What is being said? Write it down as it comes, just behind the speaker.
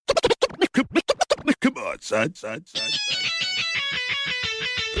son.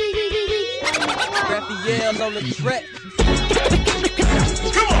 Raphael on the track.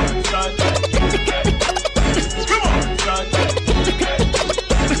 Come on, son. Come on, son.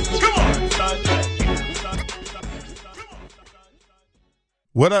 Come on, son.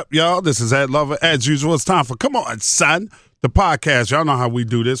 What up, y'all? This is Ed Lover. As usual, it's time for Come On, Son, the podcast. Y'all know how we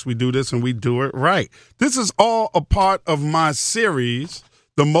do this. We do this and we do it right. This is all a part of my series,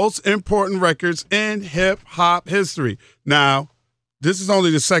 The Most Important Records in Hip-Hop History. Now, this is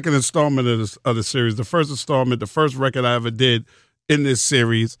only the second installment of the series. The first installment, the first record I ever did in this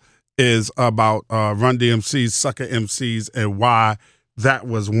series is about Run DMC's Sucker MCs and why that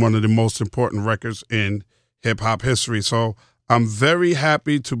was one of the most important records in hip-hop history. So I'm very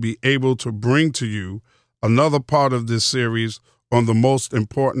happy to be able to bring to you another part of this series on the most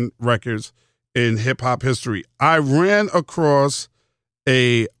important records in hip-hop history. I ran across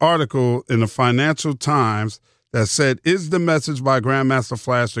an article in the Financial Times that said, is The Message by Grandmaster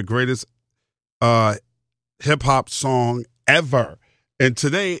Flash the greatest hip-hop song ever? And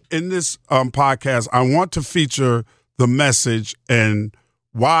today in this podcast, I want to feature The Message and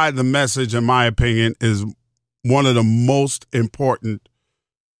why The Message, in my opinion, is one of the most important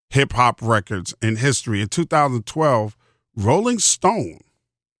hip-hop records in history. In 2012, Rolling Stone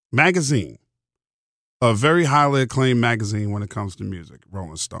magazine, a very highly acclaimed magazine when it comes to music,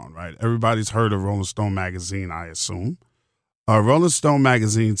 Rolling Stone, right? Everybody's heard of Rolling Stone magazine, I assume. Rolling Stone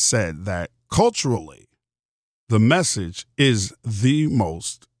magazine said that culturally, The Message is the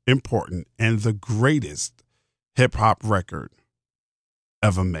most important and the greatest hip-hop record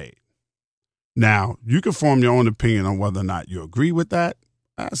ever made. Now, you can form your own opinion on whether or not you agree with that.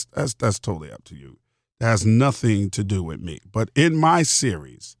 That's totally up to you. That has nothing to do with me. But in my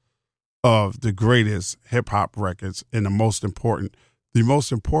series of the greatest hip-hop records and the most important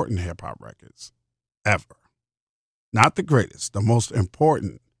hip-hop records ever, not the greatest, the most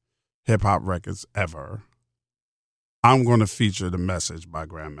important hip-hop records ever, I'm going to feature The Message by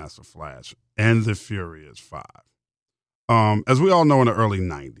Grandmaster Flash and the Furious Five. As we all know, in the early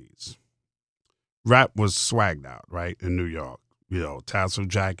 90s, rap was swagged out, right, in New York. You know, tassel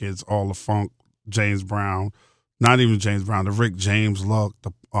jackets, all the funk, James Brown, not even James Brown, the Rick James look,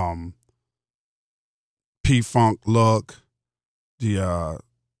 the P-Funk look, the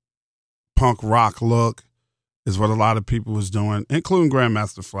punk rock look is what a lot of people was doing, including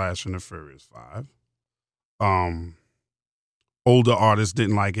Grandmaster Flash and the Furious Five. Older artists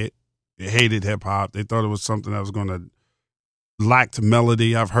didn't like it. They hated hip-hop. They thought it was something that was going to lack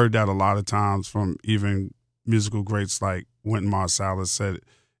melody. I've heard that a lot of times from even musical greats like Wynton Marsalis said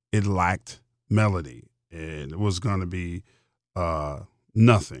it lacked melody and it was going to be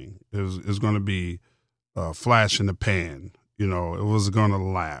nothing. It was going to be flash in the pan. You know, it was going to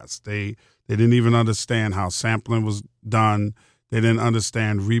last. They didn't even understand how sampling was done. They didn't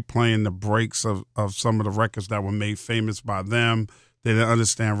understand replaying the breaks of some of the records that were made famous by them. They didn't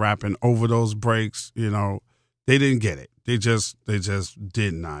understand rapping over those breaks. You know, they didn't get it. They just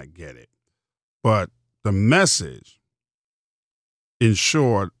did not get it. But The Message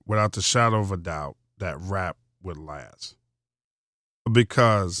ensured, without the shadow of a doubt, that rap would last.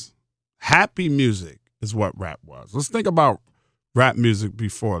 Because happy music is what rap was. Let's think about rap music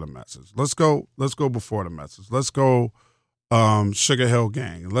before The Message. Let's go before The Message. Let's go Sugar Hill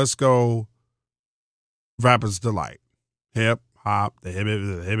Gang. Let's go Rapper's Delight. Hip hop, the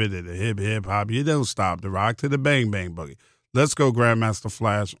hip hop. You don't stop the rock to the bang bang boogie. Let's go Grandmaster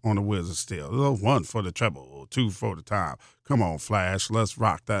Flash on the Wheels of Steel. 1 for the treble, 2 for the time. Come on, Flash, let's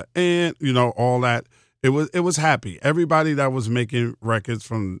rock that. And, you know, all that. It was happy. Everybody that was making records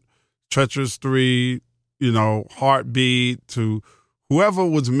from Treacherous 3, you know, Heartbeat to whoever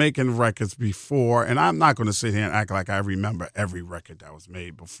was making records before, and I'm not going to sit here and act like I remember every record that was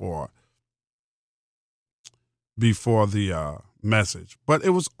made before the Message. But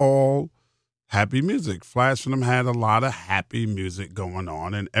it was all happy music. Flash and them had a lot of happy music going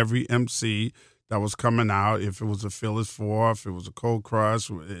on, and every MC that was coming out, if it was a Phyllis 4, if it was a Cold Crush,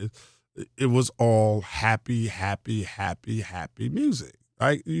 it was all happy music.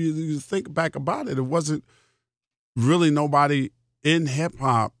 Right? You think back about it, it wasn't really nobody in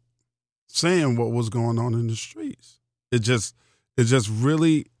hip-hop saying what was going on in the streets. It just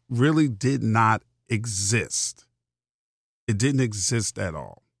really did not exist. It didn't exist at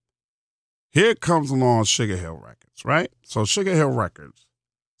all. Here comes along Sugar Hill Records, right? So Sugar Hill Records,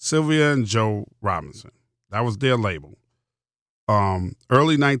 Sylvia and Joe Robinson, that was their label.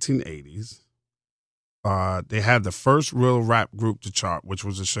 Early 1980s, they had the first real rap group to chart, which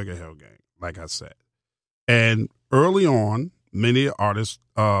was the Sugar Hill Gang, like I said. And early on, many artists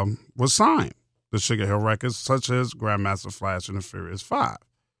were signed the Sugar Hill records, such as Grandmaster Flash and the Furious Five.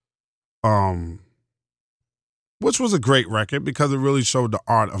 Which was a great record because it really showed the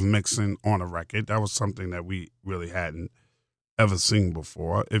art of mixing on a record. That was something that we really hadn't ever seen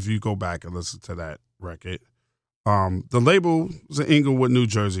before. If you go back and listen to that record, the label was in Inglewood, New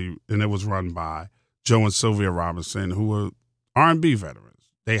Jersey, and it was run by Joe and Sylvia Robinson, who were R&B veterans.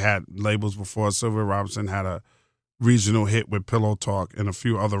 They had labels before. Sylvia Robinson had a regional hit with Pillow Talk and a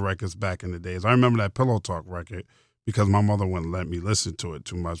few other records back in the days. I remember that Pillow Talk record because my mother wouldn't let me listen to it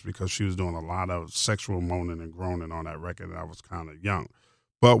too much because she was doing a lot of sexual moaning and groaning on that record, and I was kind of young.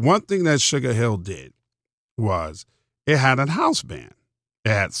 But one thing that Sugar Hill did was it had a house band. It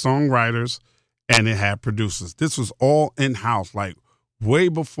had songwriters and it had producers. This was all in-house, like way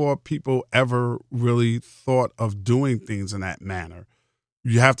before people ever really thought of doing things in that manner.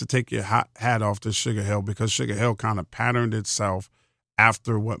 You have to take your hat off to Sugar Hill because Sugar Hill kind of patterned itself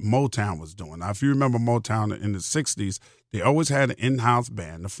after what Motown was doing. Now, if you remember Motown in the 60s, they always had an in-house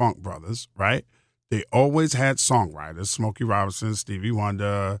band, the Funk Brothers, right? They always had songwriters, Smokey Robinson, Stevie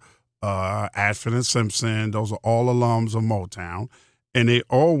Wonder, Ashford and Simpson. Those are all alums of Motown. And they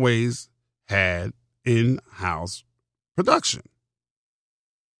always had in-house production.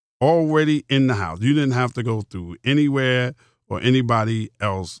 Already in the house. You didn't have to go through anywhere or anybody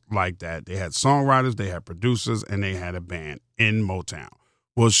else like that. They had songwriters, they had producers, and they had a band in Motown.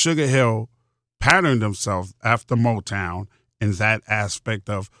 Well, Sugar Hill patterned themselves after Motown in that aspect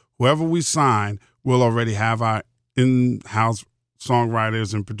of whoever we sign, we'll already have our in-house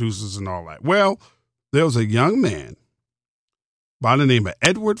songwriters and producers and all that. Well, there was a young man by the name of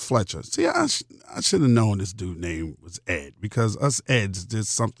Edward Fletcher. See, I should have known this dude's name was Ed because us Eds, there's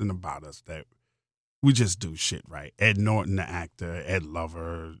something about us that we just do shit right. Ed Norton, the actor, Ed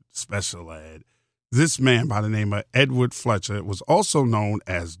Lover, Special Ed. This man by the name of Edward Fletcher was also known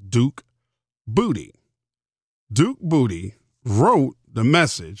as Duke Booty. Duke Booty wrote the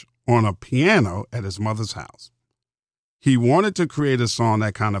message on a piano at his mother's house. He wanted to create a song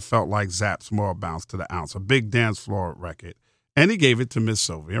that kind of felt like Zapp's More Bounce to the Ounce, a big dance floor record, and he gave it to Miss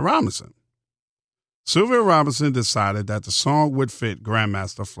Sylvia Robinson. Sylvia Robinson decided that the song would fit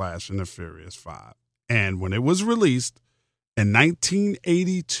Grandmaster Flash and the Furious Five. And when it was released in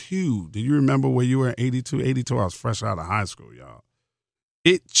 1982, do you remember where you were in 82? 82, I was fresh out of high school, y'all.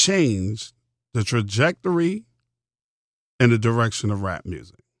 It changed the trajectory and the direction of rap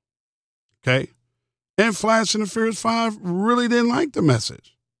music. Okay? And Flash and the Furious Five really didn't like the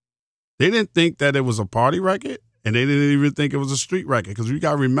message. They didn't think that it was a party record, and they didn't even think it was a street record, because you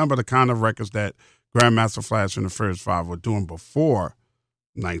got to remember the kind of records that Grandmaster Flash and the Furious Five were doing before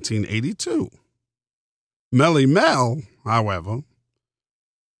 1982. Melly Mel, however,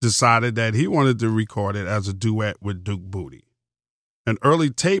 decided that he wanted to record it as a duet with Duke Booty. An early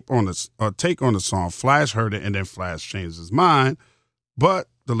take on the song, Flash heard it, and then Flash changed his mind, but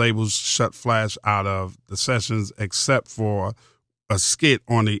the labels shut Flash out of the sessions except for a skit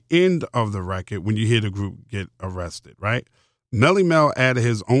on the end of the record when you hear the group get arrested, right? Melly Mel added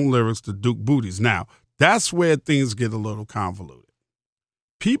his own lyrics to Duke Booty's. Now, that's where things get a little convoluted.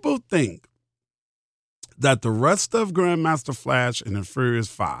 People think that the rest of Grandmaster Flash and the Furious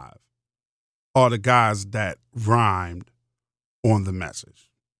Five are the guys that rhymed on the message.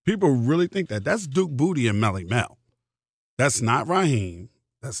 People really think that. That's Duke Booty and Melly Mel. That's not Raheem.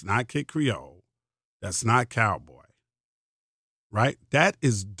 That's not Kid Creole. That's not Cowboy. Right? That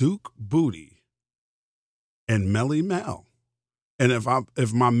is Duke Booty and Melly Mel. And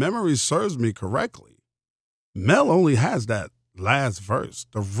if my memory serves me correctly, Mel only has that last verse.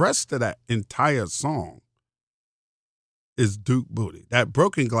 The rest of that entire song is Duke Booty. That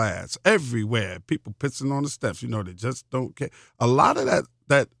broken glass everywhere. People pissing on the steps. You know, they just don't care. A lot of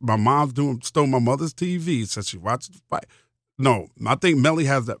that my mom's doing, stole my mother's TV, said she watched the fight. No, I think Mel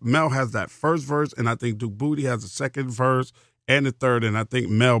has that first verse, and I think Duke Booty has the second verse and the third, and I think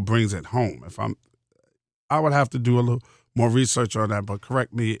Mel brings it home. I would have to do a little more research on that, but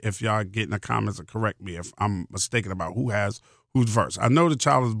correct me if y'all get in the comments, or correct me if I'm mistaken about who has whose verse. I know The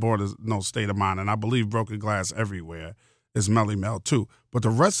Child Is Born is No State of Mind, and I believe Broken Glass Everywhere is Melly Mel too. But the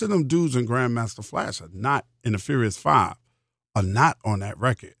rest of them dudes in Grandmaster Flash are not, in the Furious Five, are not on that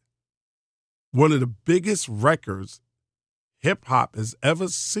record. One of the biggest records hip-hop has ever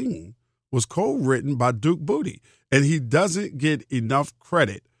seen was co-written by Duke Booty, and he doesn't get enough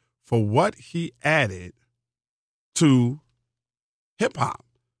credit for what he added to hip-hop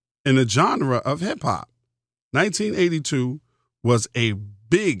in the genre of hip-hop. 1982 was a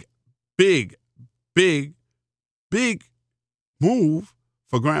big move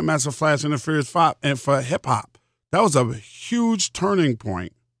for Grandmaster Flash and the Furious Five and for hip-hop. That was a huge turning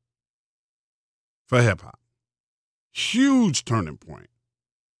point for hip hop. Huge turning point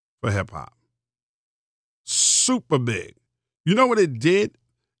for hip hop. Super big. You know what it did?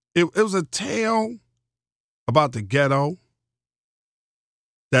 It was a tale about the ghetto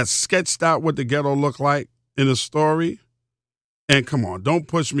that sketched out what the ghetto looked like in a story. And come on, don't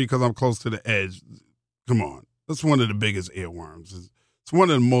push me because I'm close to the edge. Come on. That's one of the biggest earworms. It's one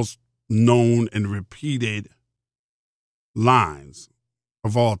of the most known and repeated lines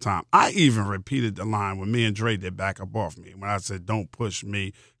of all time. I even repeated the line when me and Dre did Back Up Off Me when I said, don't push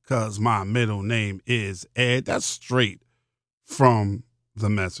me because my middle name is Ed. That's straight from The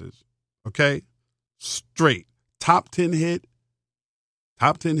Message. Okay? Straight. Top 10 hit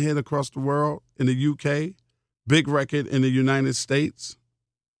across the world in the UK. Big record in the United States.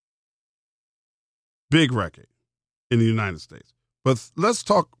 Big record in the United States. But let's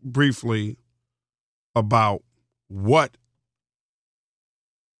talk briefly about what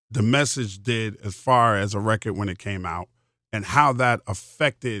The Message did as far as a record when it came out and how that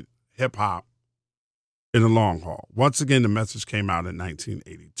affected hip-hop in the long haul. Once again, The Message came out in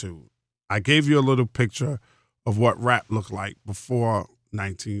 1982. I gave you a little picture of what rap looked like before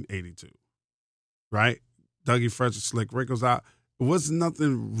 1982, right? Dougie Fresh and Slick Rick was out. It was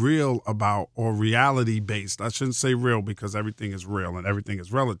nothing real about or reality-based. I shouldn't say real because everything is real and everything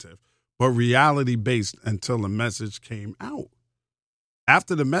is relative, but reality-based until The Message came out.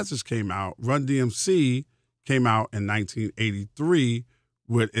 After The Message came out, Run DMC came out in 1983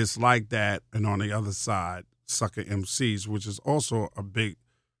 with It's Like That, and on the other side, Sucker MCs, which is also a big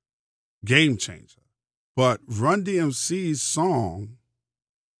game changer. But Run DMC's song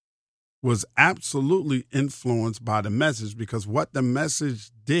was absolutely influenced by The Message because what The Message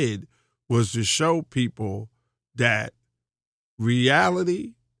did was to show people that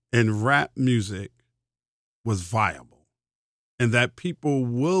reality and rap music was viable and that people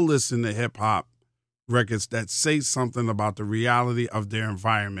will listen to hip-hop records that say something about the reality of their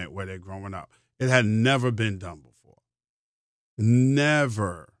environment where they're growing up. It had never been done before.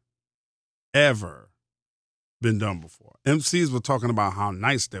 Never, ever been done before. MCs were talking about how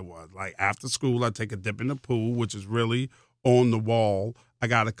nice they was. Like after school, I take a dip in the pool, which is really on the wall. I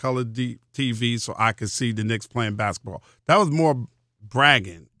got a colored TV so I could see the Knicks playing basketball. That was more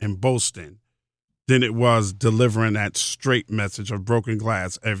bragging and boasting than it was delivering that straight message of broken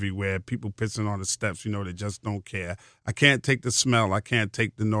glass everywhere, people pissing on the steps, they just don't care. I can't take the smell. I can't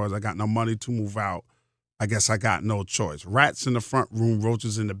take the noise. I got no money to move out. I guess I got no choice. Rats in the front room,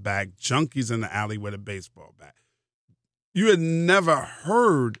 roaches in the back, junkies in the alley with a baseball bat. You had never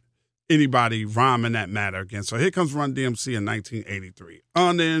heard anybody rhyme in that matter again. So here comes Run DMC in 1983.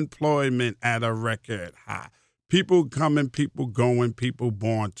 Unemployment at a record high. People coming, people going, people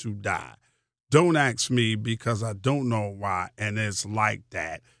born to die. Don't ask me because I don't know why, and it's like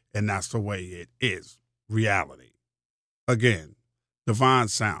that, and that's the way it is. Reality. Again, Divine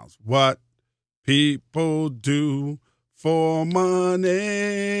Sounds. What people do for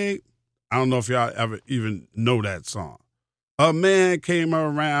money. I don't know if y'all ever even know that song. A man came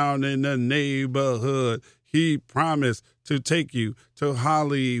around in the neighborhood. He promised to take you to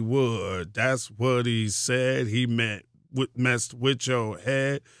Hollywood. That's what he said. He messed with your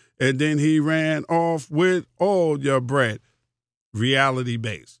head, and then he ran off with all your bread.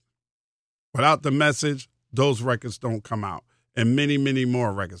 Reality-based. Without The Message, those records don't come out, and many, many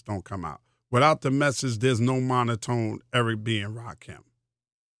more records don't come out. Without The Message, there's no monotone Eric B. and Rakim.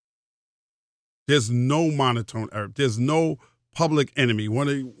 There's no monotone Eric. There's no Public Enemy,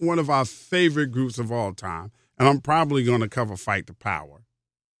 one of our favorite groups of all time. And I'm probably going to cover Fight the Power.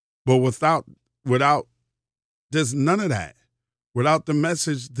 But without, there's none of that. Without The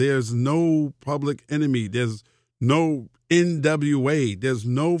Message, there's no Public Enemy. There's no NWA. There's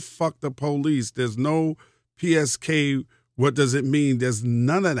no Fuck the Police. There's no PSK. What does it mean? There's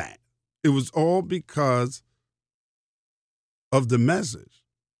none of that. It was all because of The Message.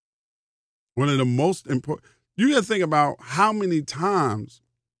 One of the most important. You got to think about how many times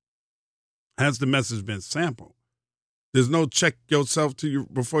has The Message been sampled. There's no check yourself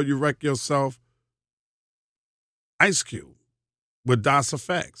before you wreck yourself. Ice Cube with DOS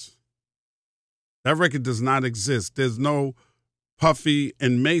Effects. That record does not exist. There's no Puffy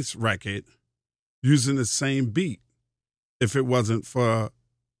and Mace record using the same beat if it wasn't for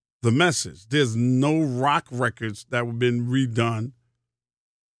The Message. There's no rock records that have been redone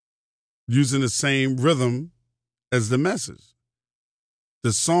using the same rhythm as The Message.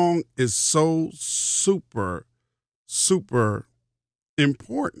 The song is so super, super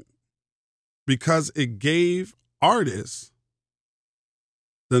important because it gave artists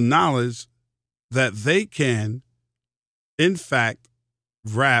the knowledge that they can, in fact,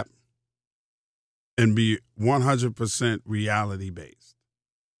 rap and be 100% reality based.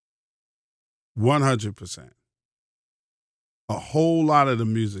 100%. A whole lot of the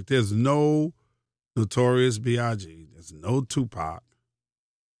music. There's no Notorious B.I.G. There's no Tupac.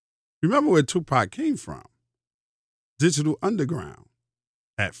 Remember where Tupac came from? Digital Underground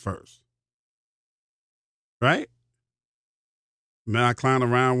at first. Right? Man, I clown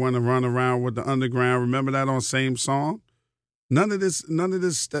around, want to run around with the underground. Remember that on same song? None of this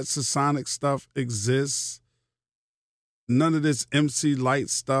Stetsasonic stuff exists. None of this MC Light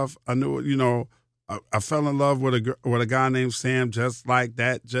stuff. I knew, I fell in love with a guy named Sam, just like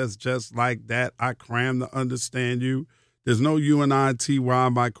that, just like that. I crammed to understand you. There's no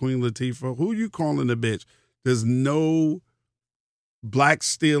UNITY by Queen Latifah. Who you calling a bitch? There's no Black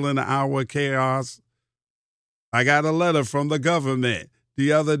Steel in the Hour of Chaos. I got a letter from the government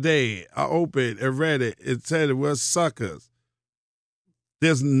the other day. I opened and read it. It said it was suckers.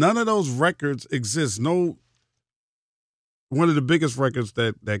 There's none of those records exist. No. One of the biggest records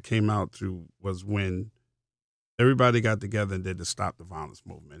that came out was when everybody got together and did the Stop the Violence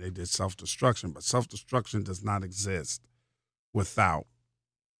movement. They did Self-Destruction, but self-destruction does not exist without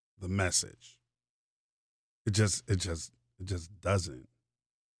the message. It just doesn't.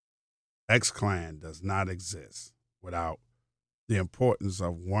 X-Clan does not exist without the importance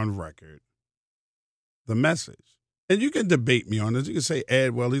of one record, the message. And you can debate me on this. You can say,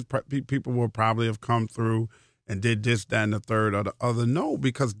 Ed, well, these people will probably have come through and did this, that, and the third or the other. No,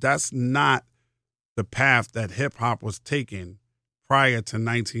 because that's not the path that hip-hop was taking prior to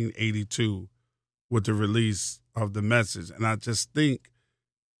 1982 with the release of the message. And I just think,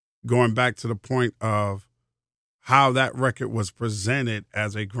 going back to the point of how that record was presented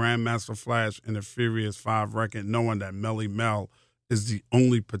as a Grandmaster Flash and the Furious 5 record, knowing that Melly Mel is the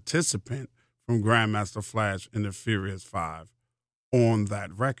only participant from Grandmaster Flash and the Furious 5 on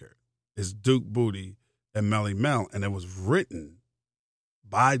that record. It's Duke Booty and Melly Mel, and it was written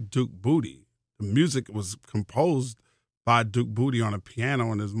by Duke Booty. The music was composed by Duke Booty on a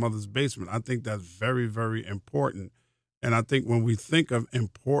piano in his mother's basement. I think that's very, very important. And I think when we think of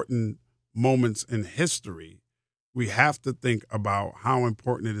important moments in history, we have to think about how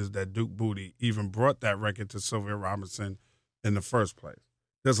important it is that Duke Booty even brought that record to Sylvia Robinson in the first place.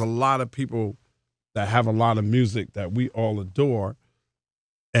 There's a lot of people that have a lot of music that we all adore,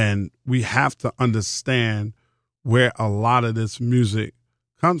 and we have to understand where a lot of this music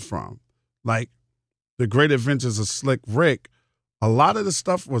comes from. Like The Great Adventures of Slick Rick, a lot of the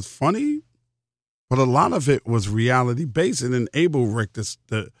stuff was funny, but a lot of it was reality-based and enabled Rick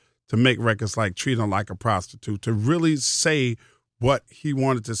to make records like Treat Her Like a Prostitute, to really say what he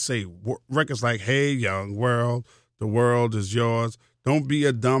wanted to say. Records like Hey Young World, The World Is Yours, Don't Be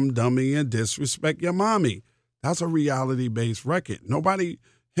a Dumb Dummy and Disrespect Your Mommy. That's a reality-based record.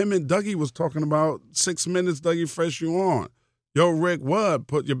 Him and Dougie was talking about 6 minutes, Dougie Fresh You On. Yo, Rick, what?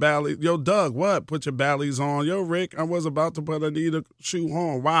 Put your ballet. Yo, Doug, what? Put your ballets on. Yo, Rick, I was about to put a shoe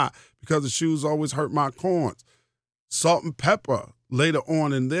on. Why? Because the shoes always hurt my corns. Salt and Pepper, later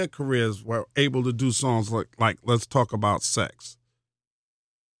on in their careers, were able to do songs like Let's Talk About Sex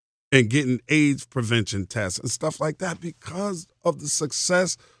and getting AIDS prevention tests and stuff like that because of the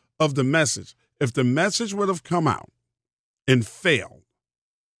success of the message. If the message would have come out and failed,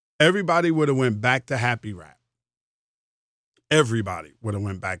 everybody would have went back to happy rap. Everybody would have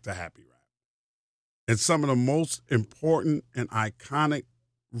went back to happy rap. And some of the most important and iconic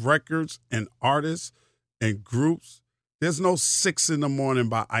records and artists and groups, there's no 6 in the Morning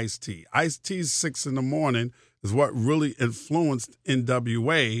by Ice-T. Ice-T's 6 in the Morning is what really influenced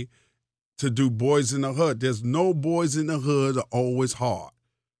NWA to do Boys in the Hood. There's no Boys in the Hood are always hard.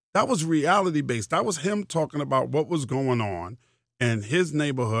 That was reality-based. That was him talking about what was going on in his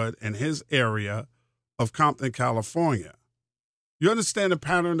neighborhood and his area of Compton, California. You understand the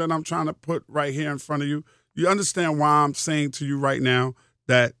pattern that I'm trying to put right here in front of you? You understand why I'm saying to you right now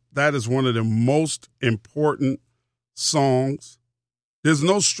that that is one of the most important songs? There's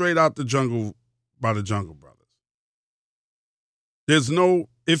no Straight Out the Jungle by the Jungle Brothers. There's no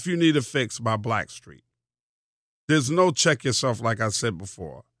If You Need a Fix by Blackstreet. There's no Check Yourself, like I said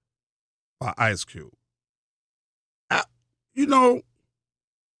before, by Ice Cube. In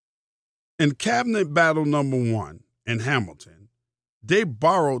Cabinet Battle #1 in Hamilton, they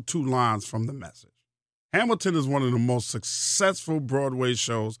borrowed 2 lines from the message. Hamilton is one of the most successful Broadway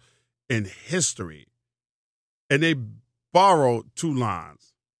shows in history, and they borrowed 2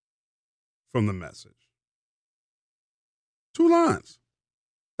 lines from the message. 2 lines.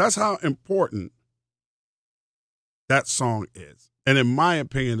 That's how important that song is. And in my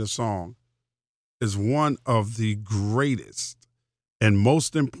opinion, the song is one of the greatest and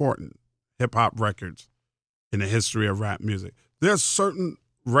most important hip-hop records in the history of rap music. There's certain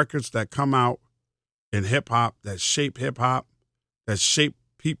records that come out in hip-hop that shape hip-hop, that shape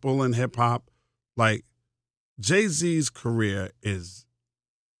people in hip-hop. Like, Jay-Z's career is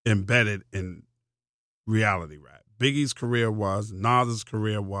embedded in reality rap. Biggie's career was, Nas's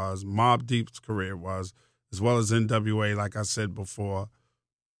career was, Mobb Deep's career was, as well as NWA, like I said before,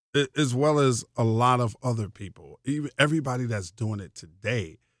 as well as a lot of other people. Even everybody that's doing it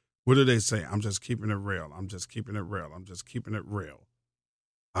today, what do they say? I'm just keeping it real. I'm just keeping it real. I'm just keeping it real.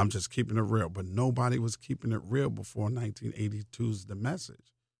 I'm just keeping it real. But nobody was keeping it real before 1982's The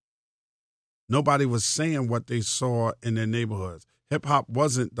Message. Nobody was saying what they saw in their neighborhoods. Hip-hop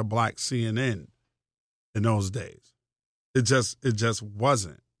wasn't the black CNN in those days. It just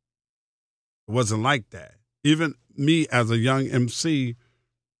wasn't. It wasn't like that. Even me as a young MC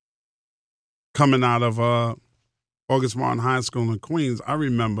coming out of August Martin High School in Queens, I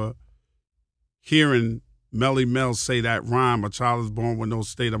remember hearing Melly Mel say that rhyme, "A child is born with no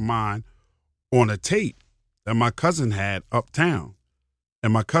state of mind," on a tape that my cousin had uptown.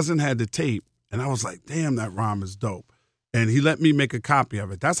 And my cousin had the tape, and I was like, damn, that rhyme is dope. And he let me make a copy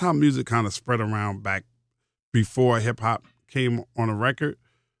of it. That's how music kind of spread around back before hip-hop came on a record.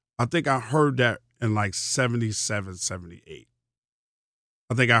 I think I heard that in like 77, 78.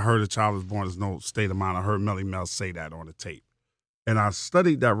 I think I heard "A Child is Born There's No State of Mind." I heard Melly Mel say that on the tape. And I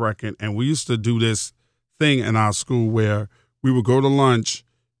studied that record, and we used to do this thing in our school where we would go to lunch,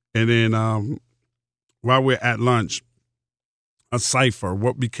 and then while we're at lunch, a cipher,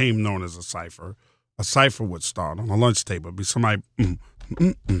 what became known as a cipher would start on a lunch table. It'd be somebody,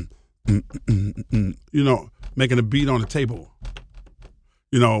 making a beat on the table,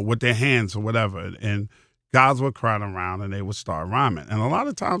 with their hands or whatever. And guys would crowd around and they would start rhyming. And a lot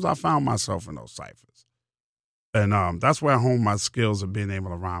of times I found myself in those ciphers. And that's where I honed my skills of being able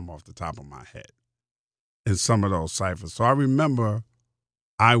to rhyme off the top of my head in some of those ciphers. So I remember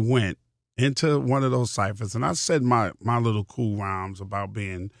I went into one of those ciphers and I said my little cool rhymes about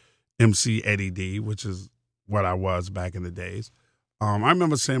being MC Eddie D, which is what I was back in the days. I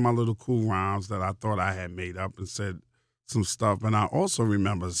remember saying my little cool rhymes that I thought I had made up and said some stuff. And I also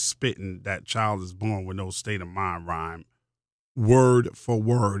remember spitting "That child is born with no state of mind" rhyme word for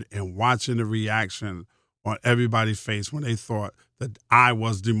word and watching the reaction on everybody's face when they thought that I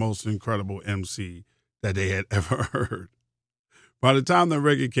was the most incredible MC that they had ever heard. By the time the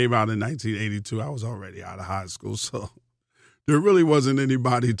record came out in 1982, I was already out of high school, so there really wasn't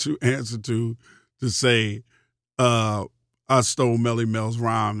anybody to answer to say, I stole Melly Mel's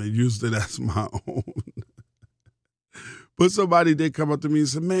rhyme and used it as my own. But somebody did come up to me and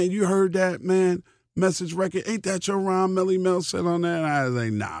said, "Man, you heard that, man? Message record, ain't that your rhyme Melly Mel said on that?" And I was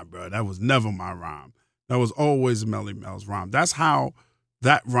like, "Nah, bro, that was never my rhyme. That was always Melly Mel's rhyme." That's how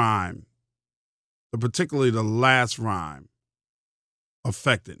that rhyme, particularly the last rhyme,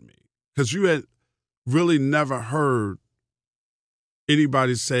 affected me. Because you had really never heard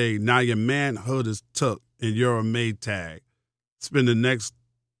anybody say, "Now your manhood is took and you're a Maytag. Spend the next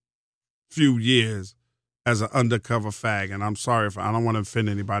few years as an undercover fag." And I'm sorry if I don't want to offend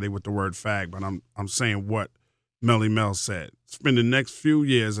anybody with the word fag, but I'm saying what Melly Mel said. Spend the next few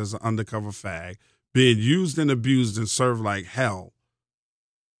years as an undercover fag, being used and abused and served like hell.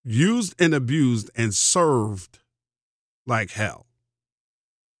 Used and abused and served like hell.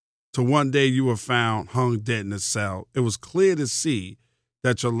 Till one day you were found hung dead in a cell. It was clear to see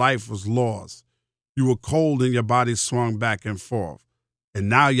that your life was lost. You were cold and your body swung back and forth. And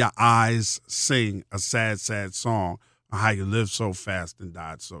now your eyes sing a sad, sad song on how you lived so fast and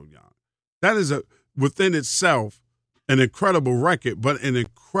died so young. That is within itself an incredible record, but an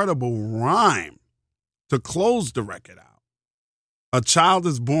incredible rhyme to close the record out. A child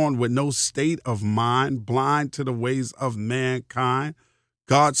is born with no state of mind, blind to the ways of mankind.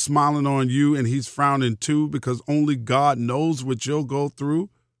 God's smiling on you and he's frowning too, because only God knows what you'll go through.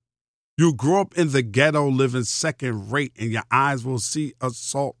 You grow up in the ghetto living second rate, and your eyes will see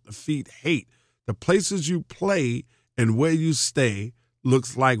assault, defeat, hate. The places you play and where you stay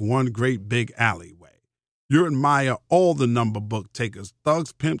looks like one great big alleyway. You admire all the number book takers,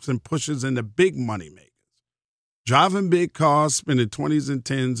 thugs, pimps, and pushers, and the big money makers. Driving big cars, spending 20s and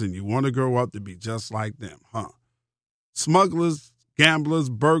 10s, and you want to grow up to be just like them, huh? Smugglers, gamblers,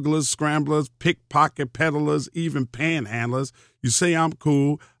 burglars, scramblers, pickpocket peddlers, even panhandlers. You say I'm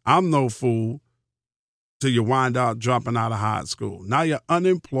cool, I'm no fool, till you wind up dropping out of high school. Now you're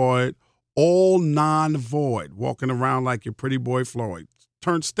unemployed, all non-void, walking around like your pretty boy Floyd.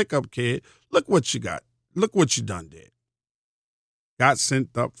 Turn stick-up kid, look what you got. Look what you done did. Got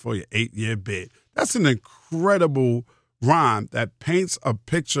sent up for your 8-year bid. That's an incredible rhyme that paints a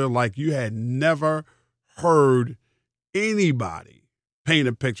picture like you had never heard anybody paint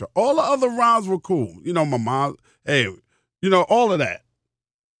a picture. All the other rhymes were cool. You know, my mom, hey, you know, all of that.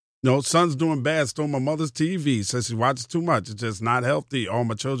 You know, son's doing bad, stole my mother's TV, says she watches too much. It's just not healthy. All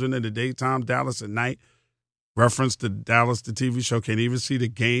my children in the daytime, Dallas at night. Reference to Dallas, the TV show, can't even see the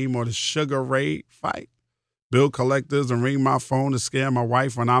game or the Sugar Ray fight. Bill collectors and ring my phone to scare my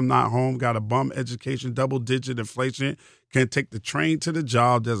wife when I'm not home. Got a bum education, double-digit inflation. Can't take the train to the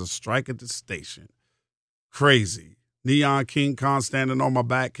job. There's a strike at the station. Crazy. Neon King Kong standing on my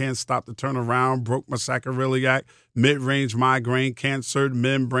back. Can't stop to turn around. Broke my sacroiliac. Mid-range migraine. Cancered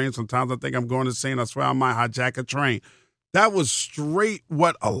membrane. Sometimes I think I'm going insane. I swear I might hijack a train. That was straight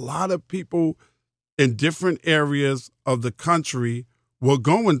what a lot of people in different areas of the country were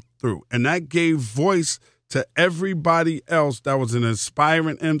going through. And that gave voice to everybody else that was an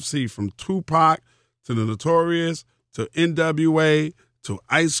aspiring MC, from Tupac to the Notorious to NWA to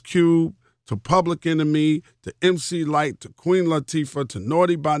Ice Cube to Public Enemy to MC Lyte to Queen Latifah to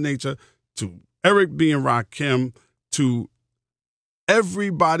Naughty by Nature to Eric B. and Rakim to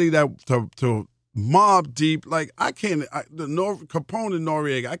everybody that to Mobb Deep. Like, Capone and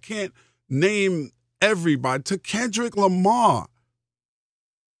Noriega, I can't name everybody, to Kendrick Lamar,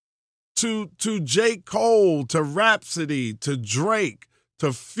 to J. Cole, to Rhapsody, to Drake,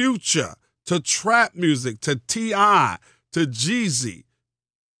 to Future, to trap music, to T.I., to Jeezy.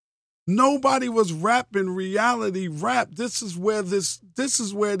 Nobody was rapping reality rap. This is where this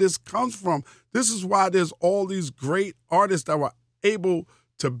comes from. This is why there's all these great artists that were able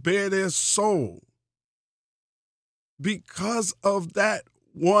to bear their soul. Because of that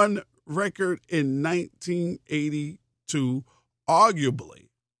one record in 1982, arguably,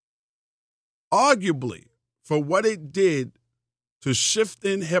 for what it did to shift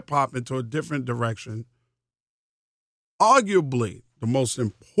in hip-hop into a different direction, arguably the most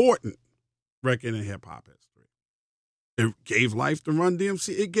important record in hip-hop history. It gave life to Run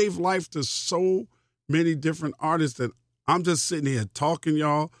DMC. It gave life to so many different artists that I'm just sitting here talking,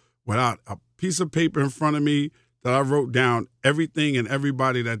 y'all, without a piece of paper in front of me that I wrote down everything and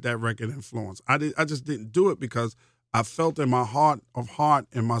everybody that record influenced. I just didn't do it because I felt in my heart of heart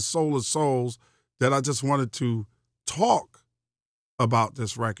and my soul of souls that I just wanted to talk about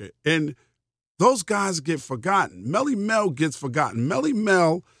this record. And those guys get forgotten. Melly Mel gets forgotten. Melly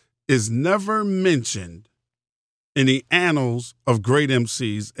Mel is never mentioned in the annals of great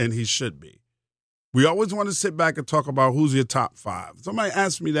MCs, and he should be. We always want to sit back and talk about who's your top five. Somebody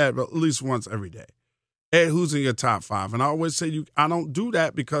asks me that at least once every day. Ed, who's in your top five? And I always say I don't do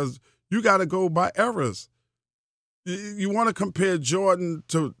that because you got to go by eras. You want to compare Jordan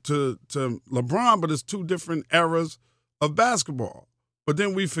to LeBron, but it's two different eras of basketball. But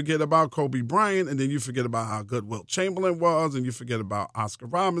then we forget about Kobe Bryant, and then you forget about how good Wilt Chamberlain was, and you forget about Oscar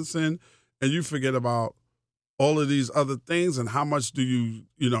Robinson, and you forget about all of these other things, and how much do you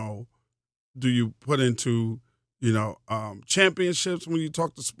put into championships when you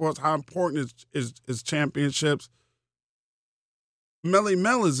talk to sports? How important is championships? Melly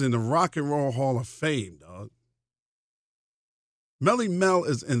Mel is in the Rock and Roll Hall of Fame, dog. Melly Mel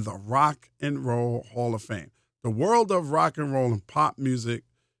is in the Rock and Roll Hall of Fame. The world of rock and roll and pop music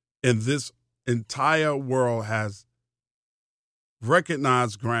in this entire world has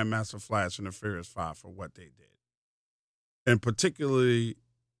recognized Grandmaster Flash and the Furious Five for what they did. And particularly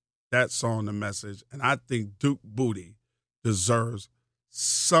that song, The Message. And I think Duke Booty deserves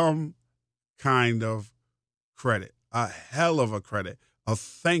some kind of credit, a hell of a credit, a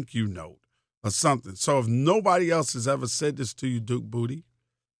thank you note or something. So if nobody else has ever said this to you, Duke Booty,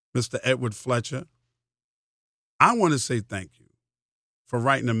 Mr. Edward Fletcher, I want to say thank you for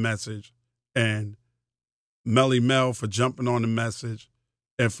writing a message, and Melly Mel for jumping on the message,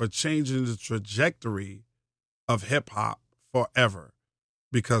 and for changing the trajectory of hip-hop forever.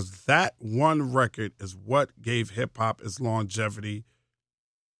 Because that one record is what gave hip-hop its longevity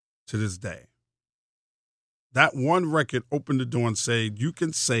to this day. That one record opened the door and said, you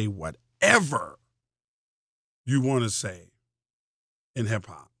can say whatever you want to say in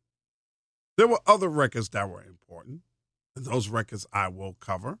hip-hop. There were other records that were important, and those records I will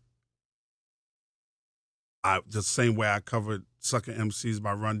cover. The same way I covered Sucker MCs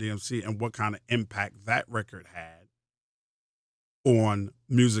by Run DMC and what kind of impact that record had on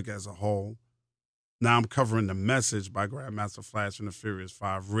music as a whole. Now I'm covering The Message by Grandmaster Flash and the Furious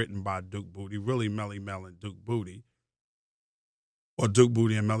Five, written by Duke Booty, really Melly Mel and Duke Booty, or Duke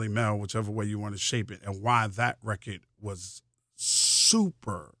Booty and Melly Mel, whichever way you want to shape it, and why that record was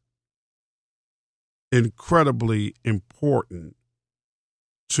super incredibly important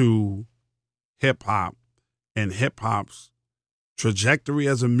to hip-hop in hip hop's trajectory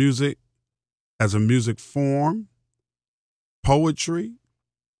as a music form, poetry,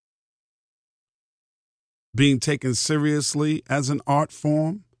 being taken seriously as an art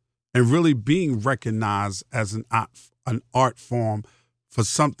form, and really being recognized as an art form for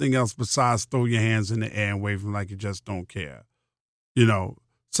something else besides throw your hands in the air and wave them like you just don't care. You know,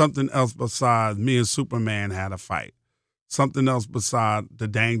 something else besides me and Superman had a fight. Something else besides the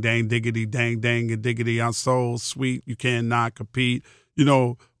dang, diggity, dang, and diggity. I'm so sweet, you cannot compete. You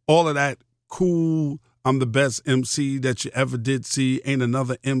know, all of that cool, I'm the best MC that you ever did see. Ain't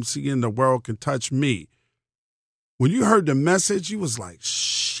another MC in the world can touch me. When you heard the message, you was like,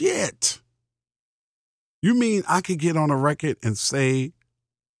 shit. You mean I could get on a record and say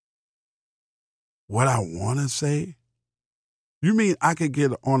what I want to say? You mean I could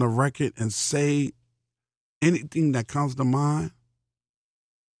get on a record and say anything that comes to mind?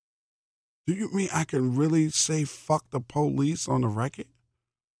 Do you mean I can really say fuck the police on the record?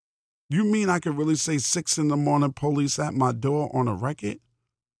 You mean I can really say 6 a.m, police at my door on a record?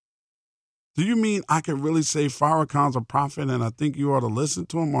 Do you mean I can really say Farrakhan's a prophet and I think you ought to listen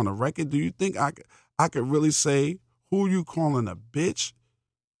to him on a record? Do you think I could really say who you calling a bitch?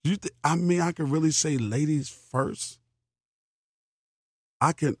 I could really say ladies first?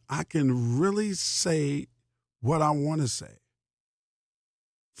 I can really say what I want to say.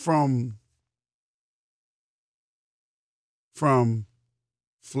 From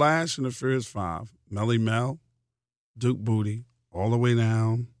Flash and the Furious 5, Melly Mel, Duke Booty, all the way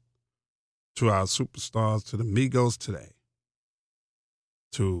down to our superstars, to the Migos today,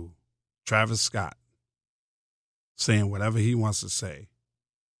 to Travis Scott saying whatever he wants to say.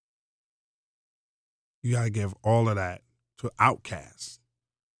 You got to give all of that to Outkast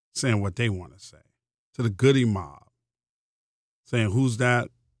saying what they want to say, to the Goody Mob saying, who's that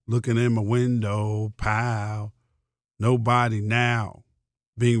looking in my window, pal? Nobody now.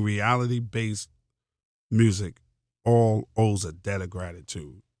 Being reality-based music all owes a debt of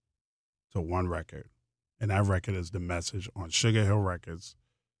gratitude to one record. And that record is The Message on Sugar Hill Records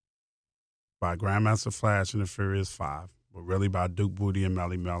by Grandmaster Flash and the Furious 5, but really by Duke Booty and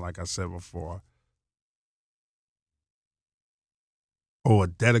Melly Mel, like I said before. Owe a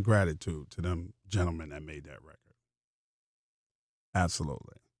debt of gratitude to them gentlemen that made that record.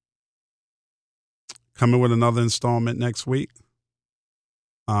 Absolutely. Coming with another installment next week.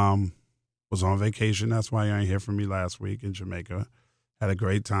 Was on vacation. That's why you ain't hear from me last week in Jamaica. Had a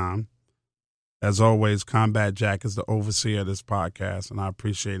great time. As always, Combat Jack is the overseer of this podcast, and I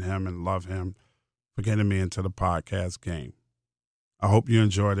appreciate him and love him for getting me into the podcast game. I hope you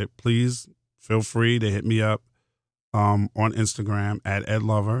enjoyed it. Please feel free to hit me up on Instagram at Ed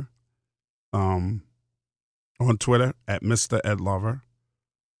Lover, on Twitter at Mr. Ed Lover.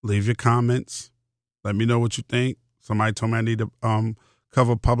 Leave your comments. Let me know what you think. Somebody told me I need to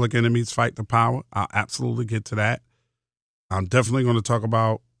cover Public Enemy's Fight the Power. I'll absolutely get to that. I'm definitely going to talk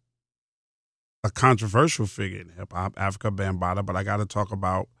about a controversial figure in hip-hop, Africa Bambaataa, but I got to talk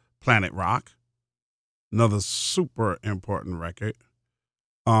about Planet Rock, another super important record.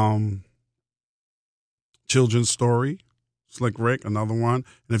 Children's Story, Slick Rick, another one.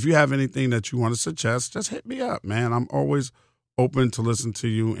 And if you have anything that you want to suggest, just hit me up, man. I'm always open to listen to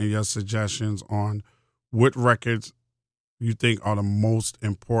you and your suggestions on what records you think are the most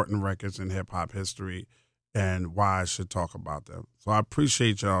important records in hip-hop history and why I should talk about them. So I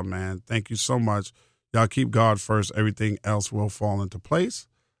appreciate y'all, man. Thank you so much. Y'all keep God first. Everything else will fall into place.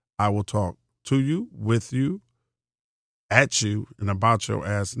 I will talk to you, with you, at you, and about your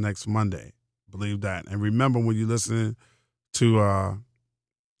ass next Monday. Believe that. And remember, when you're listening to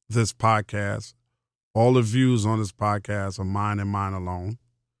this podcast, all the views on this podcast are mine and mine alone.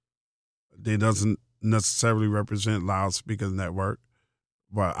 They doesn't necessarily represent Loudspeakers Network,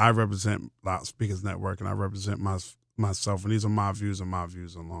 but I represent Loudspeakers Network, and I represent myself, and these are my views and my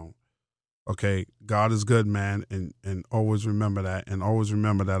views alone. Okay, God is good, man, and always remember that, and always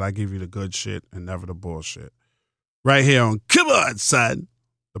remember that I give you the good shit and never the bullshit. Right here on Come On, Son,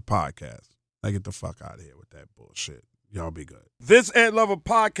 the podcast. Now get the fuck out of here with that bullshit. Y'all be good. This Ed Lover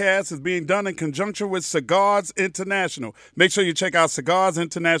podcast is being done in conjunction with Cigars International. Make sure you check out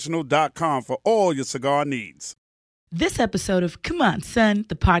cigarsinternational.com for all your cigar needs. This episode of Come On, Son,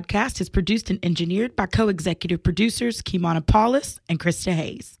 the podcast is produced and engineered by co-executive producers Kimana Paulus and Krista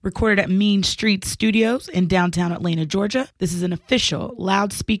Hayes. Recorded at Mean Street Studios in downtown Atlanta, Georgia, this is an official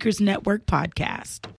Loudspeakers Network podcast.